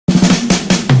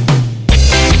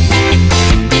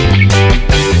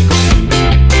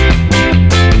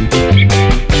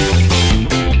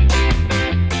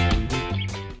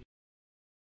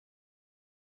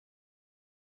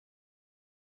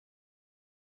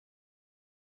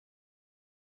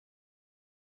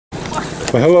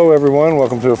Well, hello everyone,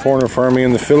 welcome to A Foreigner Farming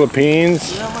in the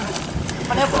Philippines.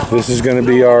 This is going to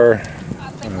be our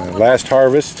last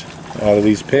harvest out of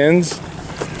these pens.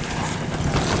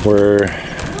 We're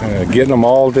getting them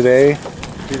all today.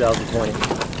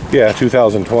 2020. Yeah,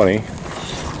 2020.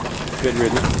 Good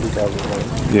riddance,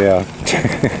 2020. Yeah.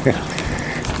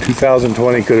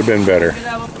 2020 could have been better,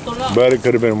 but it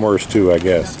could have been worse too, I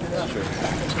guess.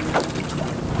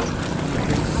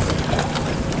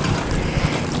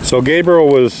 So Gabriel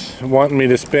was wanting me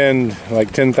to spend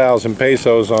like 10,000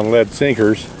 pesos on lead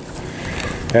sinkers,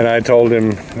 and I told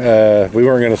him we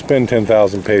weren't going to spend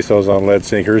 10,000 pesos on lead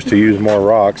sinkers to use more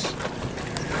rocks,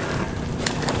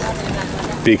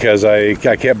 because I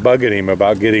kept bugging him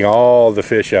about getting all the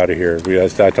fish out of here.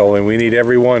 I told him we need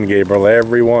every one, Gabriel,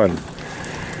 every one,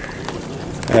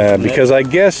 because I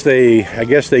guess they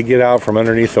get out from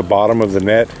underneath the bottom of the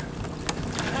net.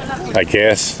 I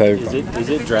guess. Is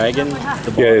it dragging the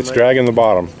bottom? Yeah, it's dragging the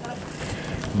bottom.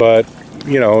 But,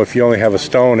 you know, if you only have a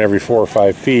stone every 4 or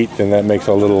 5 feet, then that makes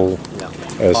a little,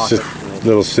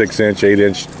 little 6-inch,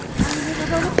 8-inch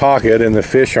pocket, and the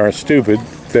fish aren't stupid.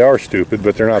 They are stupid,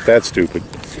 but they're not that stupid.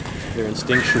 They're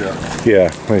instinctual. Yeah,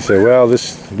 they say, well,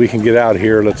 we can get out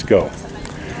here, let's go.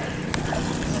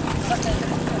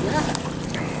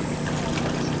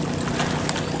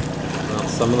 Well,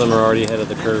 some of them are already ahead of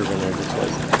the curve, and they're just like,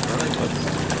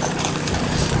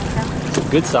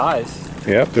 good size.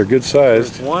 Yep, they're good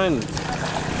sized. There's one,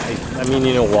 I mean,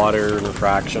 you know, water and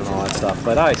refraction and all that stuff,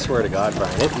 but I swear to God,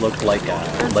 Brian, it looked like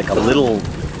a little,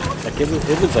 like it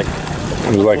was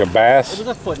like a bass? It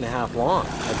was 1.5 feet long.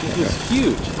 Like, it was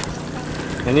huge.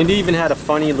 And it even had a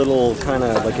funny little kind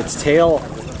of, like its tail,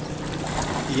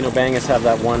 you know, Bangus have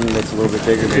that one that's a little bit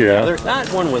bigger than the other.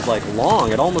 That one was like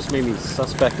long. It almost made me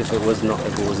suspect if it was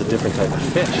a different type of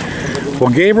fish. Well,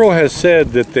 Gabriel has said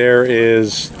that there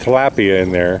is tilapia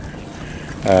in there.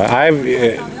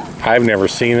 I've never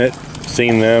seen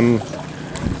them,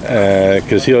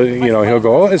 because he'll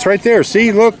go, oh, it's right there.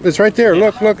 See, look, it's right there.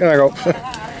 Look, and I go,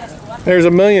 there's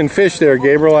a million fish there,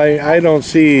 Gabriel. I don't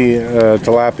see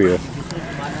tilapia,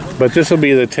 but this will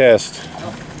be the test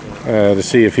to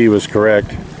see if he was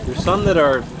correct. There's some that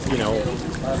are, you know,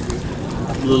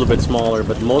 a little bit smaller,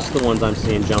 but most of the ones I'm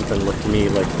seeing jumping look to me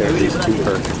like they're at least 2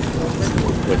 per,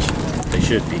 which they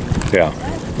should be. Yeah.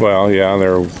 Well, yeah,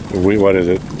 what is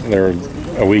it? They're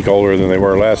a week older than they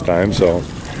were last time, so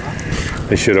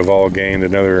they should have all gained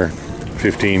another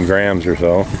 15 grams or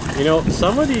so. You know,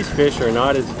 some of these fish are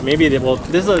not as, well,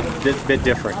 this is a bit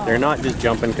different. They're not just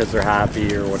jumping because they're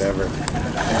happy or whatever.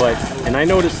 But, and I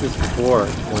noticed this before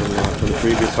from the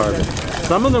previous harvest.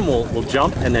 Some of them will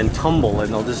jump and then tumble,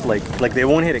 and they'll just like they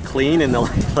won't hit it clean, and they'll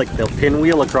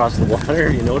pinwheel across the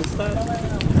water. You notice that?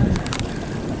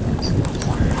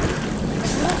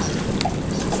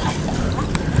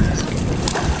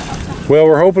 Well,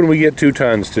 we're hoping we get 2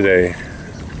 tons today.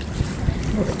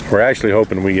 We're actually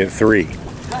hoping we get 3.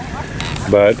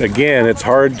 But again, it's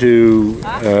hard to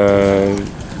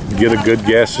get a good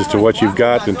guess as to what you've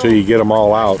got until you get them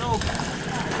all out.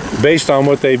 Based on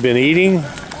what they've been eating,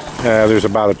 there's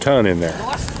about a ton in there.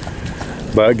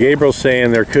 But Gabriel's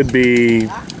saying there could be,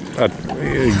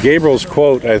 Gabriel's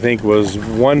quote, I think, was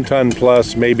 1 ton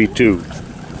plus, maybe 2.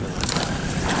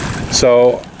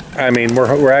 So, I mean,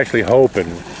 we're actually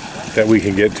hoping that we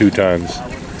can get 2 tons.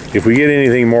 If we get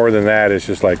anything more than that, it's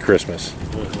just like Christmas.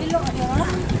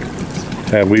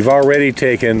 And we've already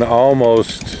taken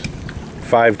almost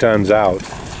 5 tons out.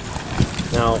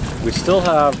 Now, we still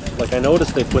have, like I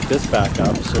noticed they put this back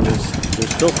up, so there's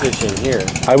still fish in here.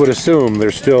 I would assume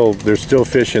there's still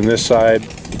fish in this side.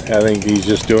 I think he's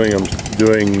just doing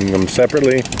them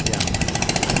separately. Yeah.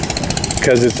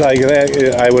 Because it's like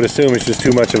that, I would assume it's just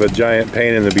too much of a giant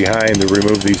pain in the behind to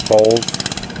remove these poles.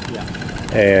 Yeah.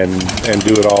 And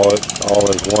do it all as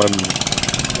one.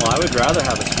 Well, I would rather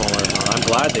have a smaller amount. I'm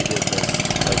glad they did this.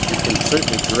 Like, you can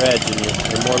certainly dredge, and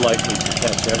you're more likely to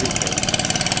catch everything.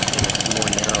 And it's more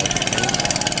narrow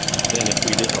than if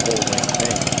we did the whole damn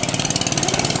thing.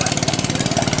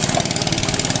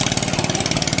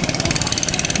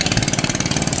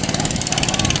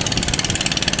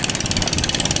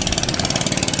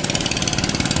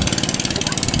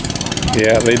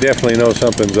 Yeah, they definitely know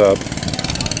something's up.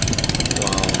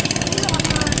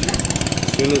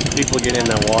 As soon as people get in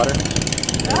that water,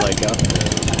 they're like,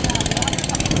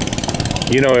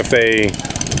 you know, if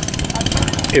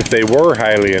they were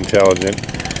highly intelligent,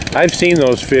 I've seen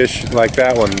those fish like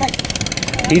that one.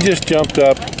 He just jumped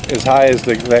up as high as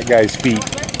that guy's feet.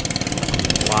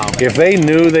 Wow. If they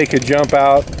knew they could jump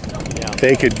out,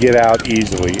 they could get out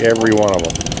easily, every one of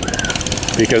them.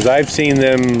 Because I've seen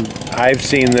them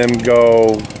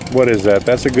go what is that?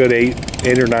 That's a good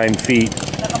 8 or 9 feet.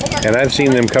 And I've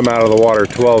seen them come out of the water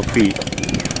 12 feet.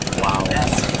 Wow.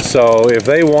 So if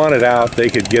they wanted out, they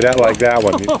could get out like that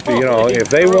one. You know, if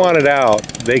they wanted out,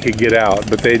 they could get out.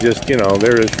 But they just, you know,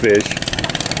 there is fish.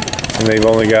 And they've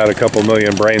only got a couple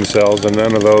million brain cells, and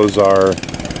none of those are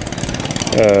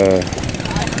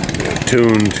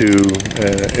tuned to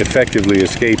effectively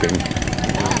escaping.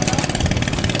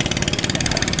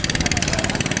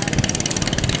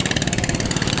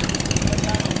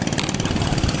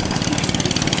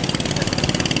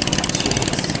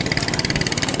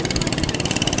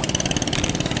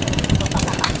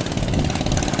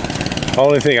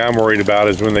 Only thing I'm worried about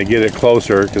is when they get it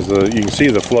closer, because you can see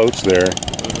the floats there.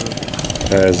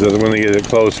 As when they get it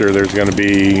closer, there's going to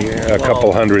be a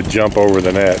couple hundred jump over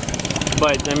the net.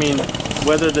 But I mean,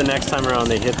 whether the next time around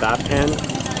they hit that pen,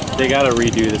 they got to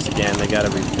redo this again. They got to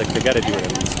do it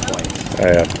at least twice.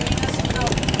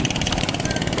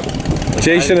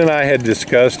 Jason and I had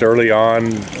discussed early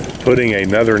on putting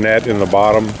another net in the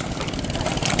bottom.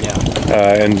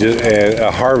 And just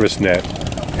a harvest net,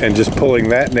 and just pulling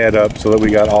that net up so that we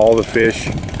got all the fish.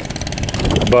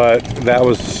 But that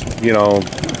was, you know,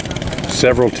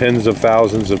 several tens of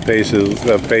thousands of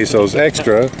pesos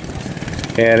extra,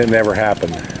 and it never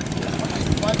happened.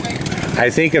 I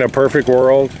think in a perfect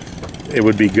world, it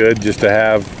would be good just to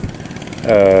have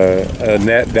a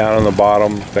net down on the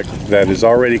bottom that is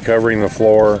already covering the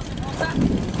floor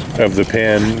of the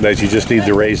pen, that you just need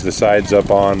to raise the sides up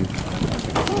on,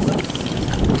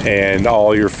 and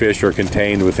all your fish are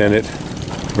contained within it,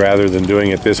 rather than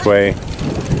doing it this way.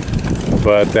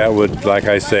 But that would, like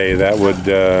I say, that would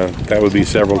be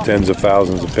several tens of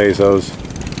thousands of pesos.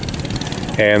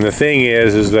 And the thing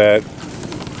is that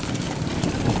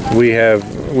we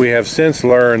have since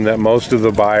learned that most of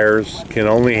the buyers can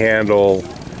only handle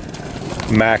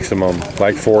maximum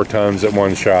like 4 tons at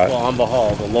one shot. Well, on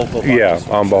Bohol, the local buyers.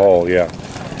 Yeah, on Bohol, yeah.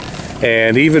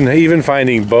 And even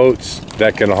finding boats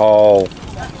that can haul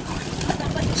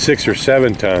 6 or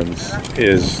 7 tons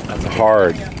is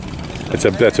hard.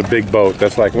 That's a big boat.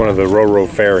 That's like one of the ro-ro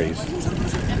ferries.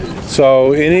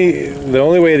 So the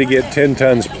only way to get 10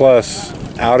 tons plus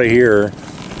out of here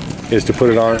is to put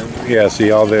it on. Yeah,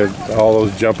 see all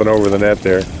those jumping over the net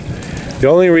there. The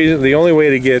only way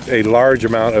to get a large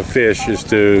amount of fish is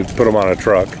to put them on a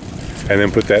truck, and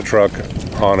then put that truck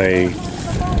on a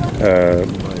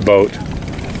boat.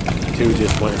 2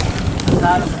 just went.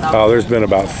 Oh, there's been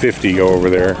about 50 go over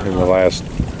there in the last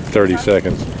 30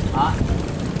 seconds.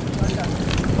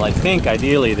 Well, I think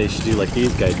ideally they should do like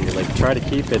these guys do, like try to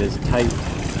keep it as tight.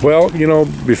 Well, you know,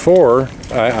 before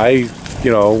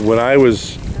you know, when I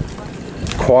was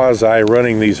quasi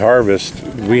running these harvests,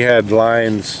 we had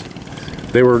lines.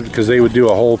 Because they would do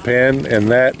a whole pen,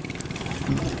 and that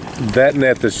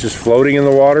net that's just floating in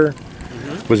the water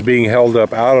was being held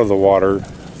up out of the water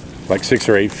like 6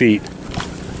 or 8 feet,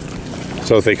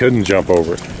 so that they couldn't jump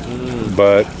over it.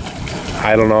 But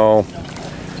I don't know.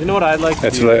 You know what I'd like to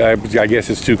do? I guess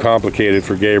it's too complicated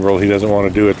for Gabriel. He doesn't want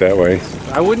to do it that way.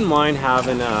 I wouldn't mind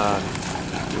having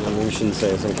we shouldn't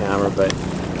say this on camera, but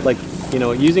like, you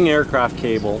know, using aircraft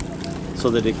cable so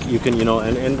that you can, you know,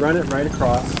 and run it right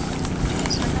across,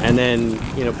 and then,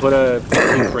 you know, put a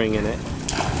link ring in it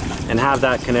and have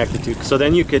that connected to, so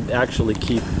then you could actually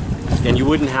keep, and you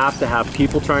wouldn't have to have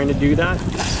people trying to do that. You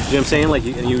know what I'm saying? Like,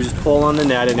 you would just pull on the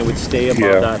net and it would stay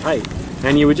above that height.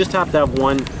 And you would just have to have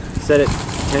one, set it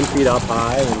 10 feet up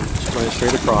high and just run it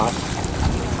straight across.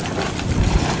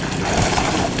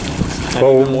 And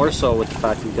even more so with the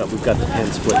fact we've got the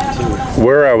pen split too.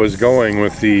 Where I was going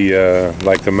with the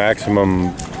like the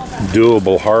maximum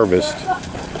doable harvest,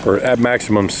 or at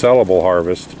maximum sellable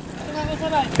harvest,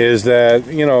 is that,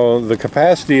 you know, the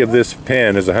capacity of this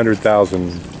pen is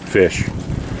 100,000 fish,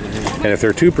 and if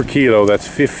they're 2 per kilo, that's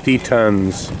 50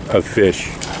 tons of fish.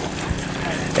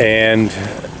 And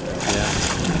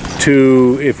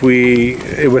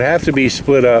it would have to be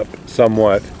split up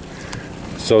somewhat.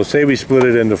 So say we split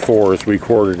it into 4s, we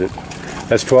quartered it.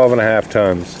 That's 12.5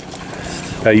 tons.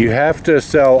 You have to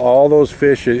sell all those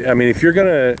fish. I mean,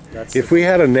 if we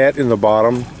had a net in the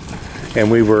bottom,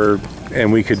 and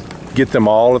we could get them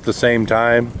all at the same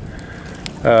time,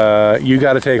 you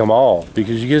got to take them all,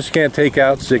 because you just can't take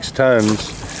out 6 tons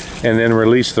and then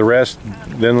release the rest,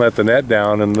 then let the net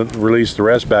down and release the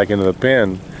rest back into the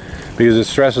pen, because it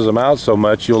stresses them out so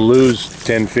much you'll lose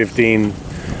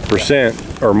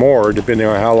 10-15% or more, depending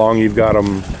on how long you've got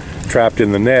them trapped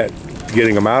in the net,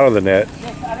 getting them out of the net.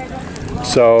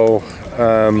 So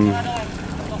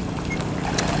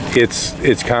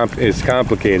it's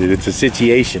complicated. It's a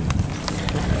situation.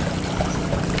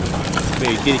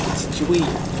 Very delicate situation.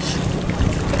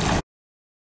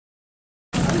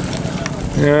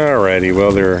 Alrighty,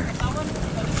 well, they're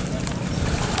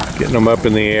getting them up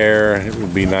in the air. It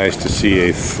would be nice to see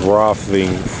a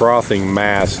frothing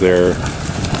mass there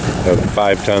of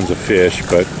 5 tons of fish,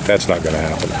 but that's not going to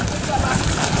happen.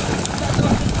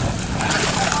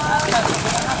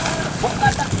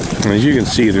 And as you can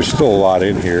see, there's still a lot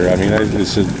in here. I mean,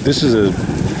 this is a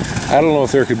I don't know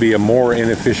if there could be a more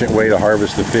inefficient way to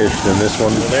harvest the fish than this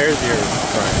one. Well, there's your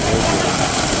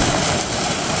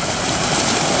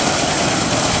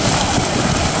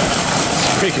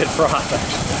It's pretty good froth,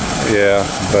 actually. Yeah,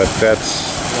 but that's...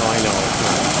 No, I know.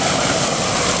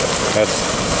 That's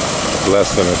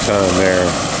less than a ton there.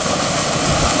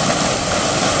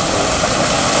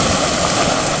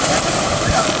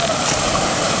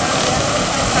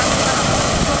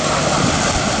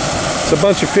 It's a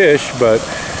bunch of fish, but...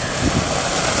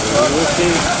 We'll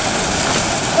see.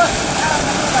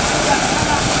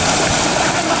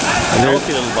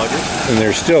 And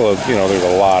there's still there's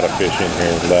a lot of fish in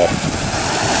here left.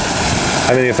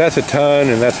 I mean, if that's a ton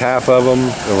and that's half of them,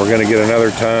 and we're going to get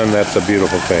another ton, that's a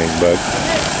beautiful thing. But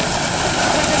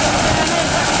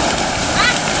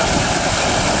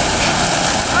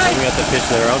we got the fish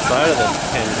that are outside of the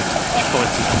 10,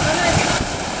 20.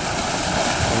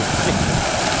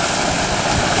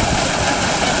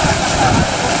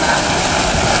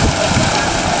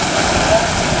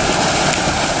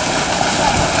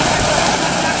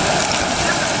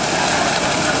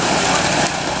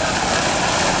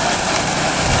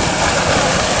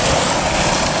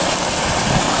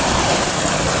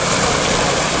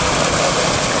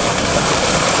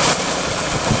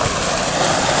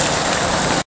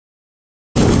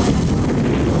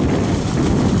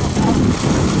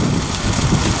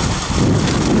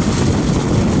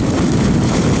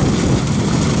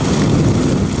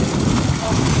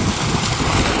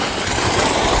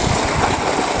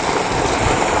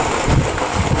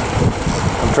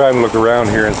 trying to look around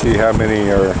here and see how many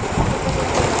are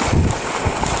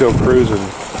still cruising. They're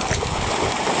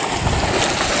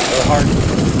hard.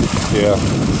 Yeah,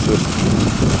 it's just...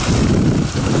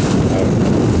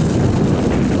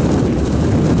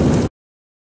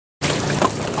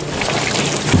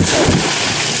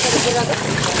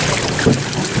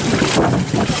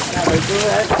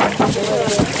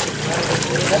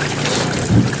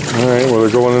 Alright, well, they're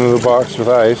going into the box with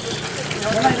ice.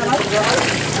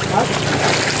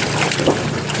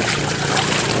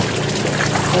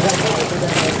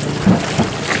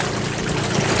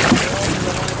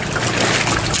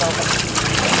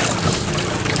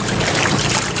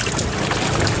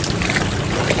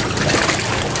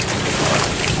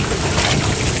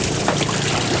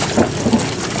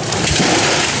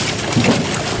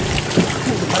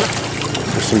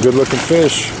 There's some good looking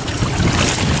fish.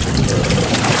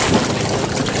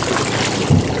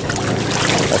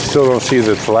 I still don't see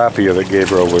the tilapia that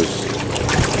Gabriel was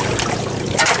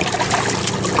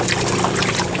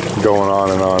going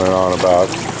on and on and on about.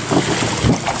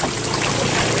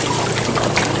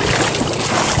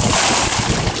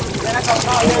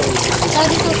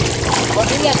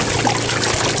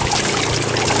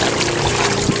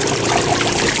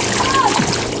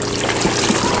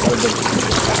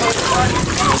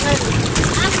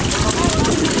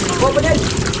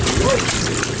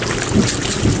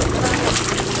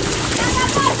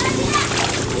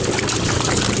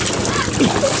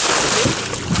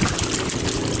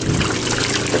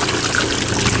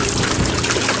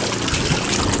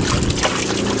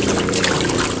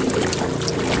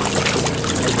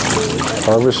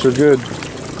 Harvests are good.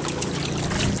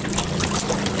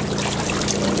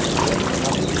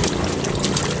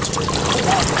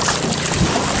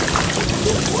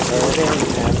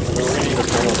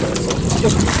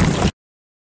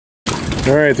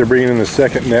 All right, they're bringing in the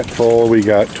second net full. We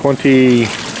got 22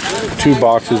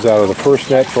 boxes out of the first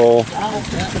net full.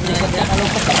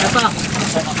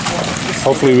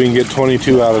 Hopefully we can get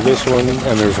 22 out of this one,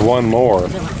 and there's one more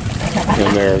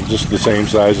in there, just the same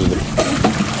size as the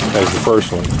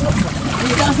first one.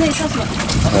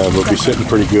 We'll be sitting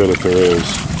pretty good if there is.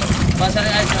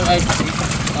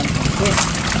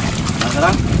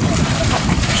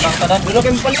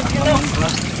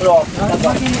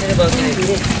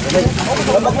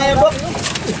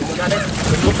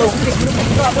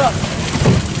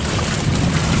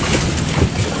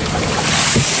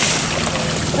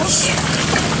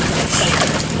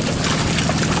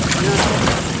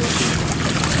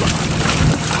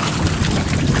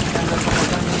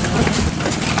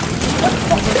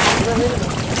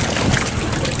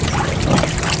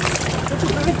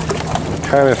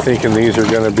 Kind of thinking these are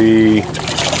going to be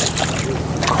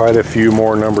quite a few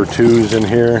more number 2s in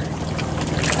here.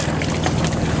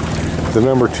 The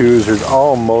number 2s are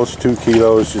almost 2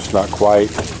 kilos, just not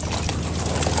quite.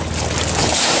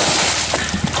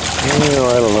 You know,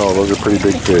 I don't know, those are pretty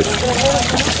big fish.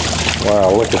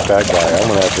 Wow, look at that guy. I'm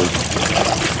gonna have to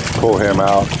pull him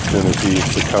out as soon as he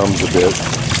succumbs a bit.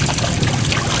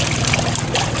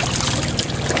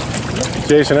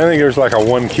 Jason, I think there's like a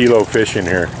 1 kilo fish in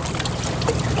here.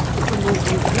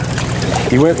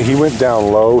 He went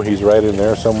down low. He's right in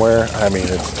there somewhere. I mean,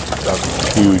 it's a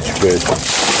huge fish.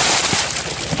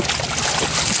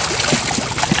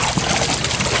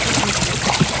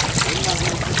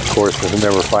 Of course, we'll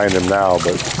never find him now,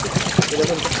 but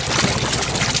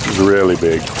he's really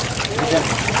big.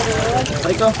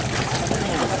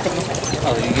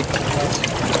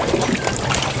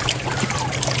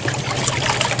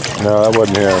 No, that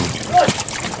wasn't him.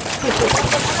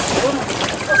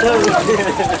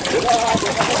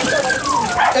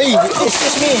 Hey,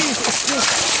 excuse me.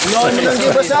 No,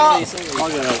 give us out.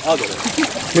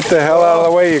 Get the hell out of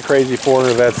the way, you crazy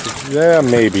foreigner. That's, yeah,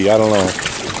 maybe. I don't know.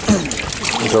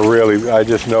 It's a really, I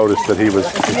just noticed that he was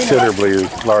considerably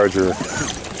larger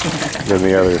than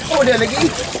the others. Oh, there lagi.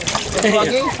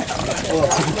 Lagi.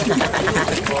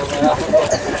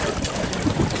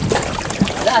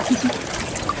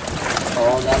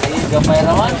 Oh, lagi gapay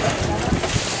rawan.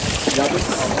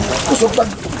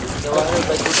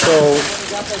 So,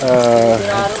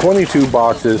 22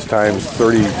 boxes times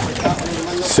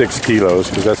 36 kilos,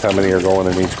 because that's how many are going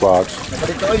in each box.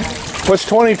 What's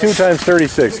 22 times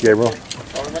 36, Gabriel?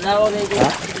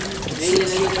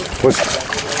 What's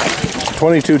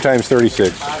 22 times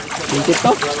 36?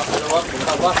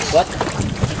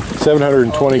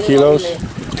 720 kilos?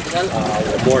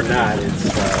 More than that. It's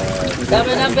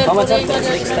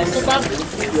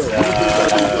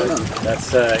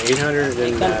that's 800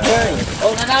 and no,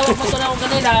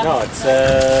 it's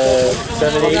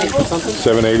 780 or something.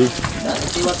 780.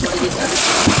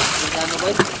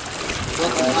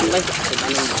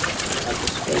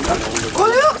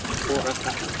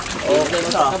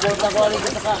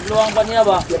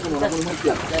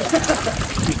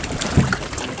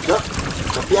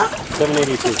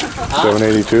 $782.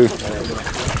 782.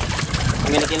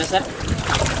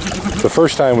 The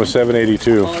first time was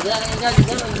 782.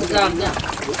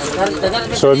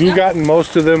 So have you gotten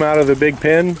most of them out of the big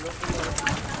pen?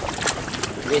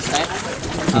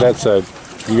 That's a,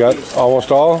 you got almost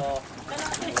all?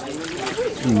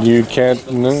 You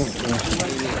can't, no?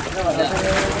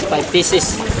 5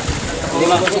 pieces.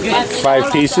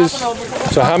 5 pieces?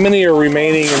 So how many are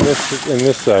remaining in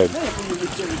this side?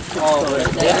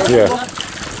 Yeah.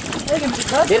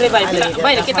 Diri bay,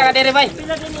 bay kita ka diri bay.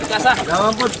 Kasa.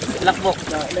 Lakbok.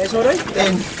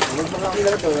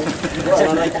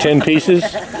 10 pieces?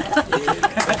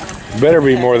 Better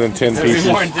be more than 10 pieces.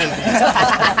 More than 10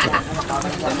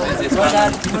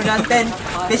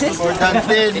 pieces? More than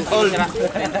 10 old.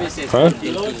 Huh?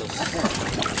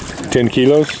 10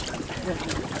 kilos?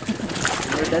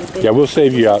 Yeah, we'll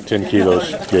save you out 10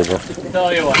 kilos, Gabriel.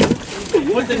 Tell you what.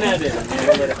 Put the net in.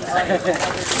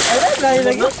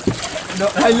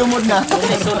 Ay, lumod na.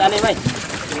 So dali bay.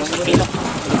 Kilo.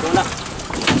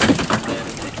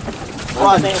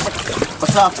 One.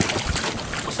 Pasak.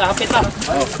 Usapit lang.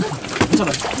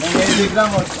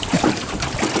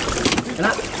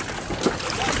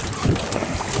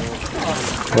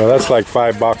 Well, that's like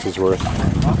 5 boxes worth.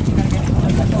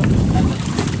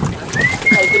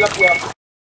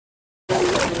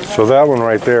 So that one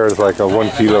right there is like a 1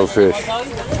 kilo fish.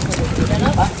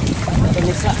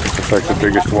 It's like the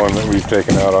biggest one that we've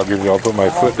taken out. I'll put my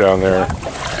foot down there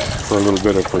for a little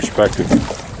bit of perspective.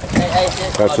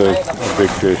 That's a big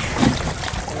fish.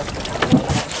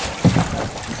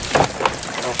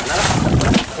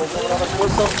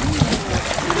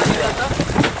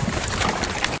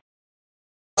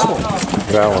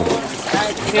 That one.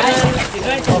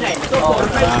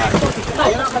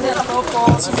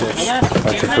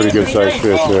 That's a pretty good sized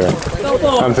fish there.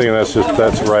 I'm thinking that's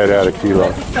right at a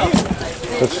kilo.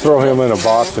 Let's throw him in a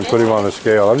box and put him on the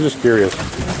scale. I'm just curious.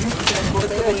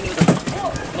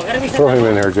 Throw him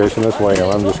in here, Jason. Let's weigh him.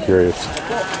 I'm just curious.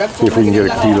 See if we can get a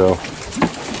kilo.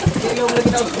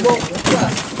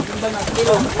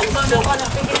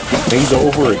 He's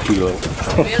over a kilo.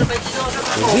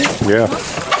 Yeah.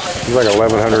 He's like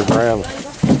 1,100 grams.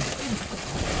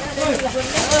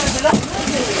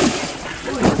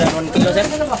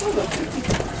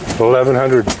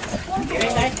 1,100.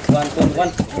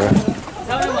 Yeah.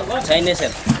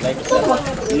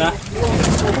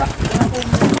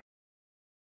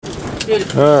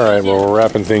 All right, well, we're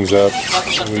wrapping things up.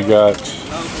 We got, I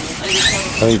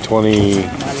think,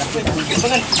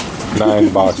 29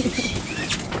 boxes,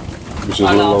 which is a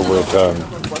little over a ton.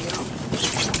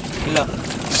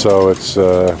 So it's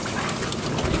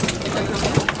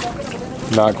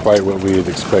not quite what we had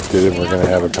expected, and we're going to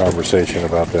have a conversation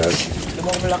about that.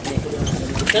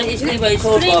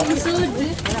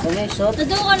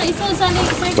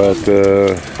 But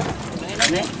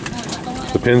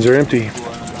the pens are empty,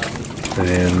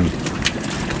 and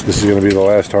this is going to be the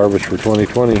last harvest for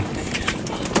 2020.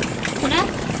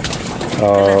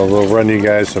 We'll run you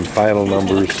guys some final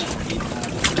numbers.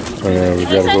 We've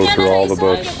got to go through all the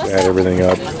books, add everything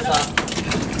up,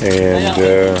 and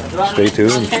stay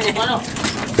tuned.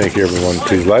 Thank you, everyone.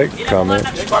 Please like, comment,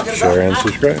 share, and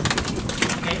subscribe.